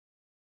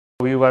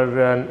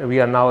We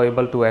are now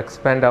able to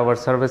expand our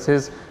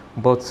services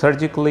both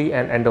surgically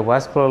and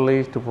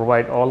endovascularly to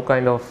provide all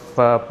kind of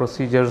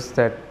procedures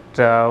that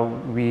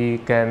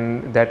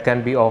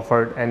can be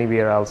offered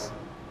anywhere else.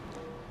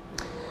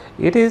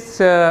 It is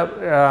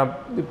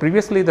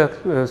previously the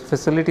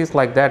facilities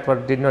like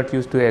that did not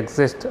used to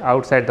exist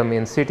outside the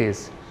main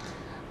cities,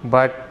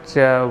 but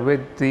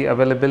with the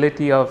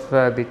availability of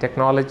the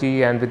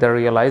technology and with the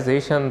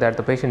realization that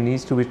the patient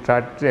needs to be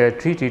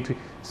treated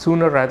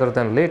sooner rather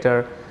than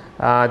later,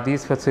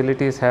 these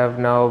facilities have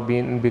now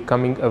been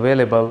becoming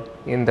available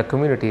in the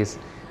communities.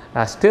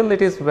 Still,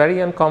 it is very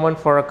uncommon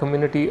for a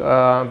community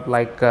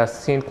like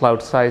St.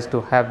 Cloud size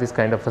to have this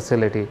kind of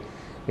facility.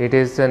 It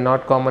is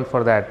not common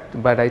for that,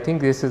 but I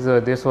think this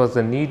was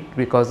the need,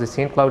 because the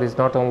St. Cloud is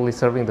not only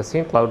serving the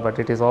St. Cloud, but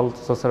it is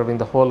also serving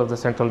the whole of the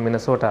central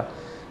Minnesota.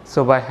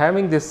 So by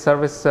having this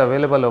service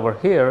available over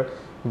here,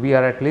 we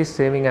are at least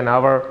saving an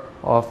hour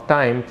of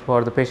time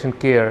for the patient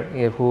care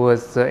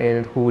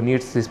who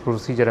needs this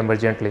procedure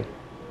emergently.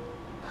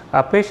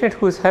 A patient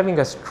who is having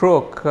a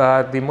stroke,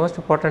 the most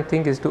important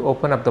thing is to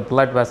open up the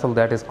blood vessel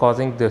that is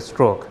causing the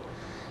stroke.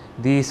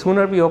 The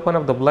sooner we open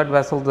up the blood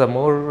vessel, the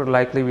more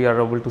likely we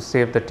are able to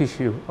save the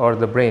tissue or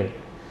the brain.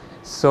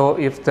 So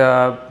if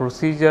the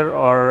procedure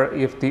or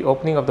if the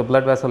opening of the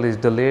blood vessel is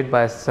delayed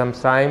by some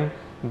time,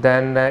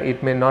 then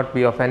it may not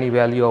be of any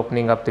value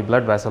opening up the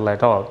blood vessel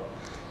at all.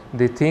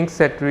 The things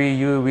that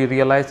we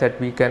realize that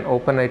we can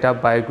open it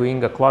up by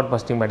doing a clot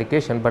busting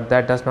medication, but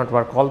that does not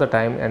work all the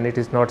time, and it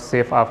is not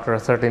safe after a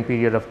certain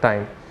period of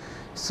time.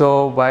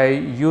 So by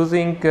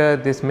using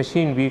this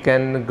machine, we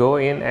can go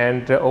in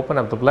and open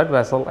up the blood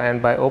vessel, and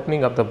by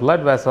opening up the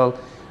blood vessel,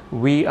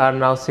 we are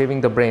now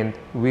saving the brain.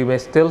 We may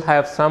still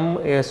have some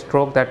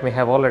stroke that may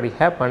have already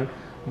happened,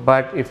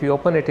 but if we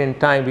open it in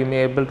time, we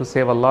may be able to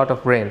save a lot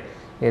of brain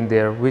in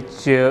there,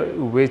 which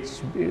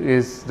is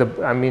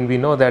we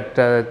know that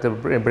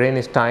the brain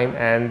is time,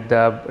 and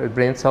the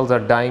brain cells are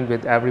dying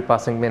with every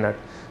passing minute.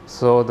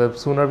 So the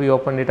sooner we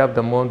open it up,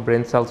 the more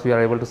brain cells we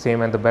are able to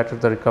save, and the better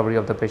the recovery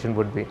of the patient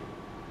would be.